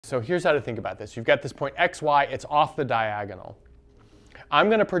so here's how to think about this. You've got this point x, y, it's off the diagonal. I'm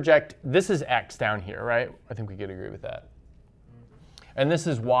going to project, this is x down here, right? I think we could agree with that. And this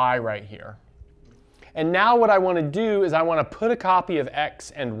is y right here. And now what I want to do is I want to put a copy of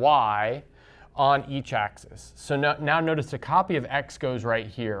x and y on each axis. So now notice a copy of x goes right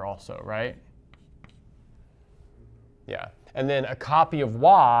here also, right? Yeah. And then a copy of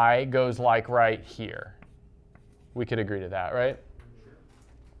y goes like right here. We could agree to that, right?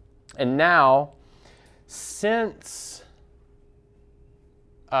 And now, since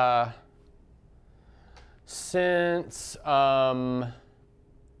our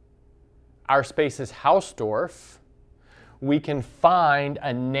space is Hausdorff, we can find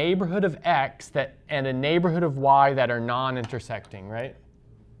a neighborhood of x and a neighborhood of y that are non-intersecting, right?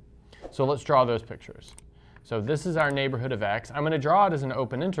 So let's draw those pictures. So this is our neighborhood of x. I'm going to draw it as an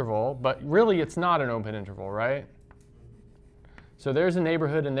open interval, but really it's not an open interval, right? So there's a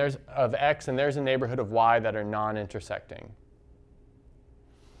neighborhood of x, and there's a neighborhood of y that are non-intersecting.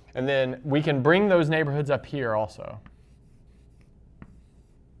 And then we can bring those neighborhoods up here also.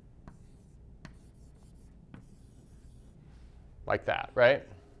 Like that, right?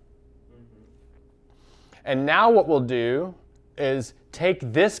 And now what we'll do is take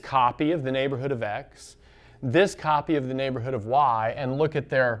this copy of the neighborhood of x, this copy of the neighborhood of y, and look at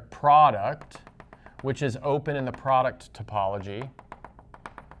their product, which is open in the product topology.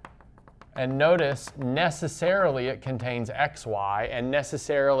 And notice necessarily it contains xy, and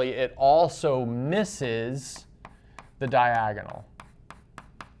necessarily it also misses the diagonal,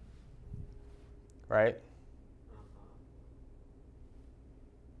 right?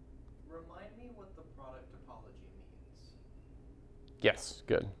 Remind me what the product topology means. Yes,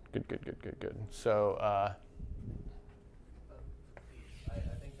 good. So I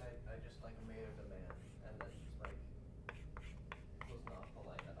think I just like made a demand and then just like was not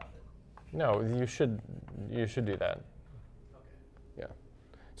polite about it. no, you should do that. Okay. Yeah.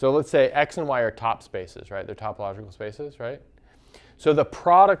 So let's say x and y are top spaces, right? They're topological spaces, right? So the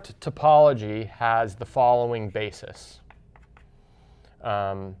product topology has the following basis.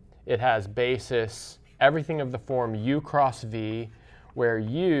 It has basis everything of the form u cross v, where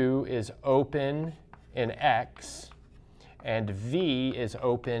u is open in x and v is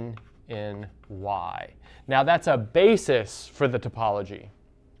open in y. Now that's a basis for the topology.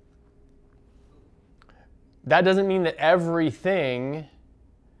 That doesn't mean that everything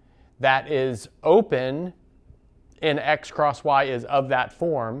that is open in x cross y is of that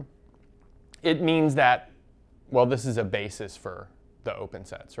form. It means that, well, this is a basis for the open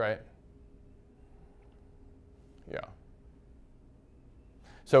sets, right? Yeah.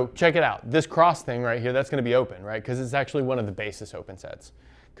 So check it out. This cross thing right here, that's going to be open, right? Because it's actually one of the basis open sets.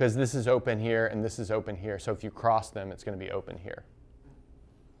 Because this is open here and this is open here. So if you cross them, it's going to be open here.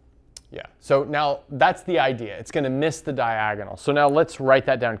 Yeah. So now that's the idea. It's going to miss the diagonal. So now let's write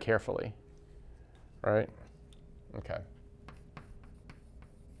that down carefully. Right? Okay.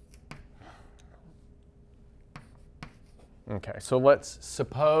 Okay. So let's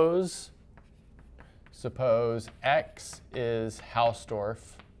suppose x is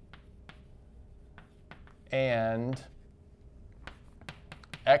Hausdorff and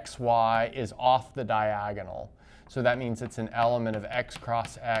xy is off the diagonal. So that means it's an element of x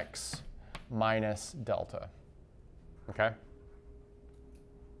cross x minus delta. Okay?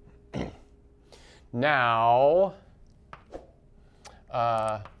 Now,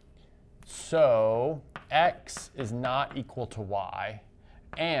 so x is not equal to y,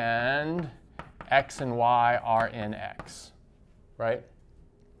 and x and y are in x, right?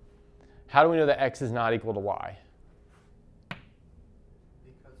 How do we know that x is not equal to y? Because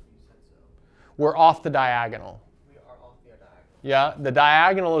you said so. We're off the diagonal. We are off the diagonal. Yeah, the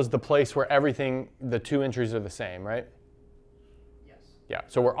diagonal is the place where everything, the two entries are the same, right? Yes. Yeah,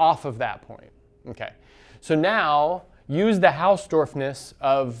 so we're off of that point. Okay, so now use the Hausdorffness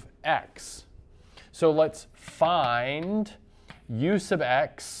of x. So let's find u sub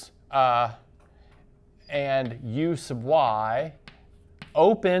x and u sub y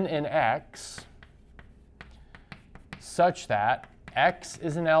open in x such that x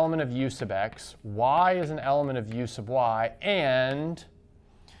is an element of u sub x, y is an element of u sub y, and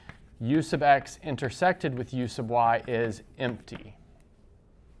u sub x intersected with u sub y is empty.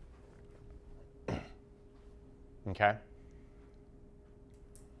 Okay?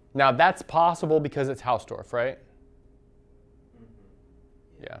 Now that's possible because it's Hausdorff, right?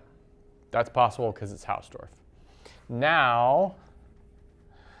 Mm-hmm. Yeah. That's possible because it's Hausdorff. Now,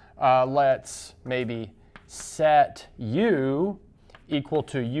 let's maybe set u equal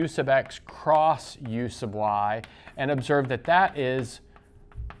to u sub x cross u sub y and observe that that is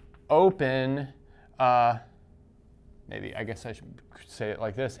open, maybe I guess I should say it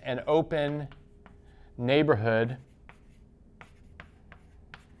like this, an open neighborhood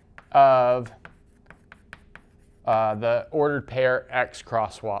of the ordered pair x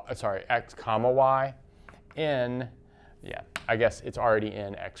cross y, x comma y in, yeah, I guess it's already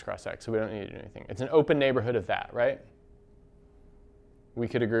in x cross x, so we don't need to do anything. It's an open neighborhood of that, right? We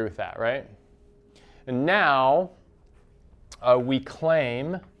could agree with that, right? And now we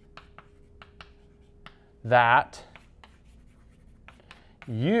claim that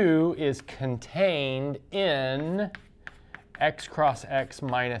U is contained in x cross x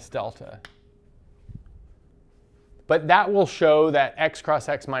minus delta. But that will show that x cross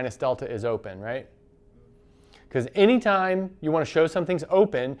x minus delta is open, right? Because anytime you want to show something's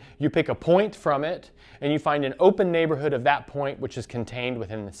open, you pick a point from it, and you find an open neighborhood of that point, which is contained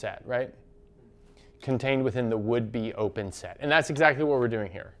within the set, right? Contained within the would-be open set. And that's exactly what we're doing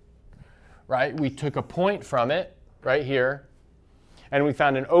here, right? We took a point from it, right here, and we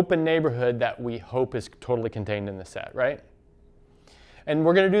found an open neighborhood that we hope is totally contained in the set, right? And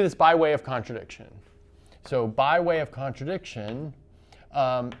we're going to do this by way of contradiction. So by way of contradiction,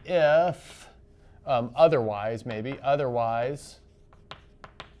 if otherwise,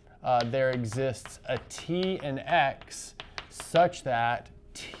 there exists a t in x such that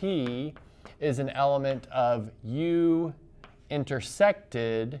t is an element of U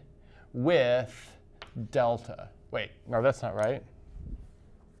intersected with delta. Wait, no, that's not right.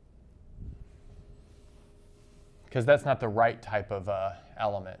 Because that's not the right type of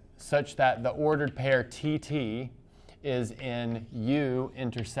element. Such that the ordered pair TT is in U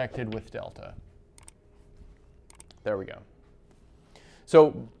intersected with delta. There we go.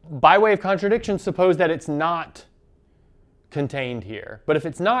 So by way of contradiction, suppose that it's not contained here. But if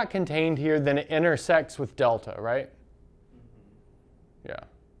it's not contained here, then it intersects with delta, right? Yeah.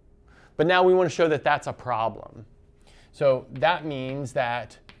 But now we want to show that that's a problem. So that means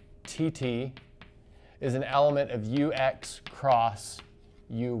that TT is an element of UX cross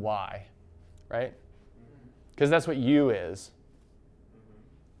UY, right? Because that's what U is.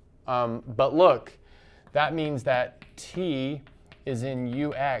 But look, that means that T is in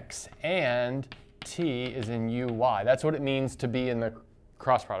UX and T is in UY. That's what it means to be in the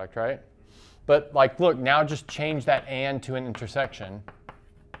cross product, right? But like, look, now just change that and to an intersection.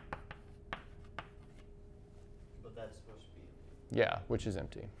 But that's supposed to be. Yeah, which is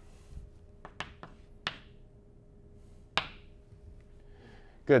empty.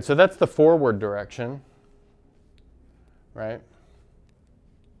 Good, so that's the forward direction, right?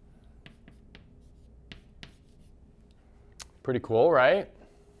 Pretty cool, right?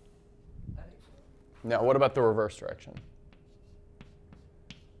 I think so. Now, what about the reverse direction?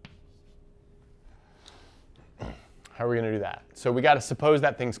 How are we going to do that? So we got to suppose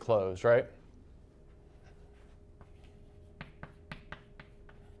that thing's closed, right?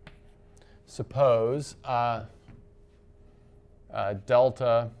 Suppose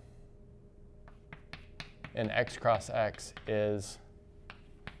delta in x cross x is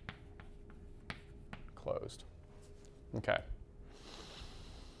closed. Okay.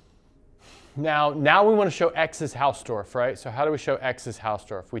 Now we want to show x is Hausdorff, right? So how do we show x is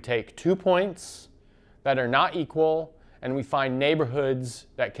Hausdorff? We take 2 points that are not equal, and we find neighborhoods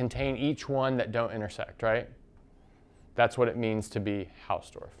that contain each one that don't intersect, right? That's what it means to be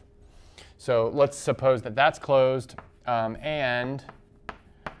Hausdorff. So let's suppose that that's closed, and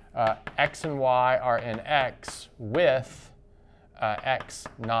x and y are in x with x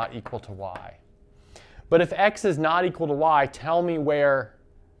not equal to y. But if x is not equal to y, tell me where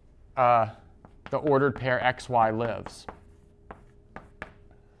the ordered pair xy lives.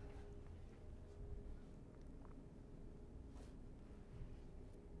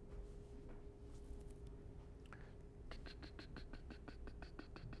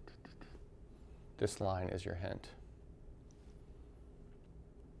 This line is your hint.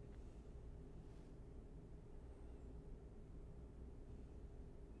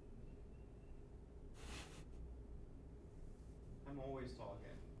 I'm always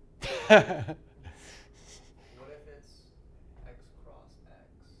talking. What if it's x cross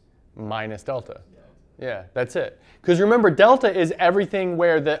x? Minus delta. Yeah. Yeah, that's it. Because remember, delta is everything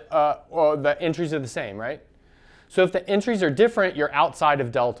where the entries are the same, right? So if the entries are different, you're outside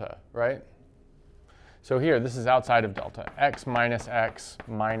of delta, right? So here, this is outside of delta. X minus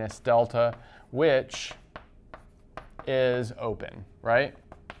delta, which is open, right?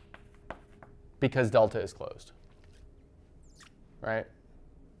 Because delta is closed, right?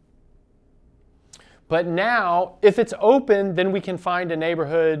 But now, if it's open, then we can find a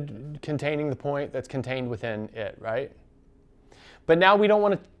neighborhood containing the point that's contained within it, right? But now we don't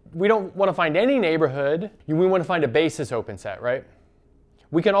want to want to find any neighborhood. We want to find a basis open set, right?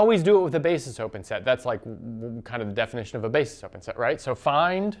 We can always do it with a basis open set. That's like kind of the definition of a basis open set, right? So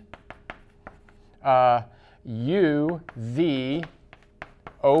find U, V,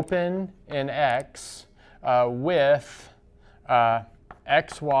 open in X with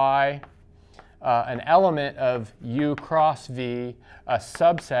X, Y, an element of U cross V, a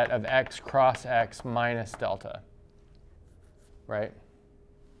subset of X cross X minus delta, right?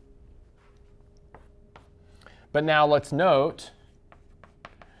 But now let's note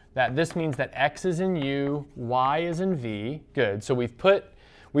that this means that X is in U, Y is in V. Good. So we've put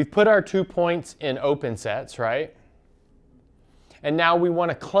our 2 points in open sets, right? And now we want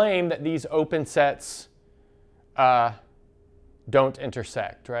to claim that these open sets don't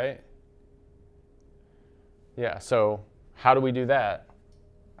intersect, right? Yeah, so how do we do that?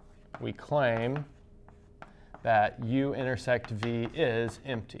 We claim that U intersect V is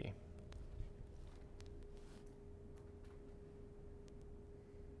empty.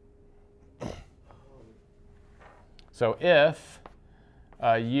 So if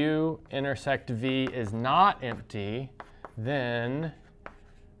U intersect V is not empty, then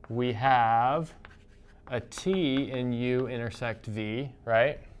we have a T in U intersect V,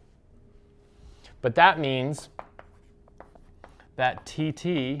 right? But that means that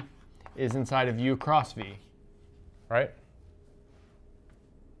TT is inside of U cross V, right?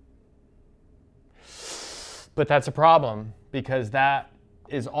 But that's a problem because that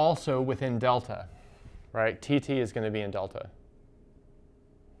is also within delta, right? TT is going to be in delta.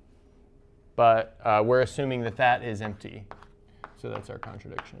 But we're assuming that that is empty. So that's our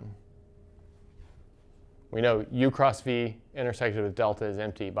contradiction. We know U cross V intersected with delta is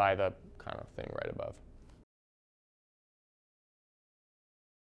empty by the kind of thing right above.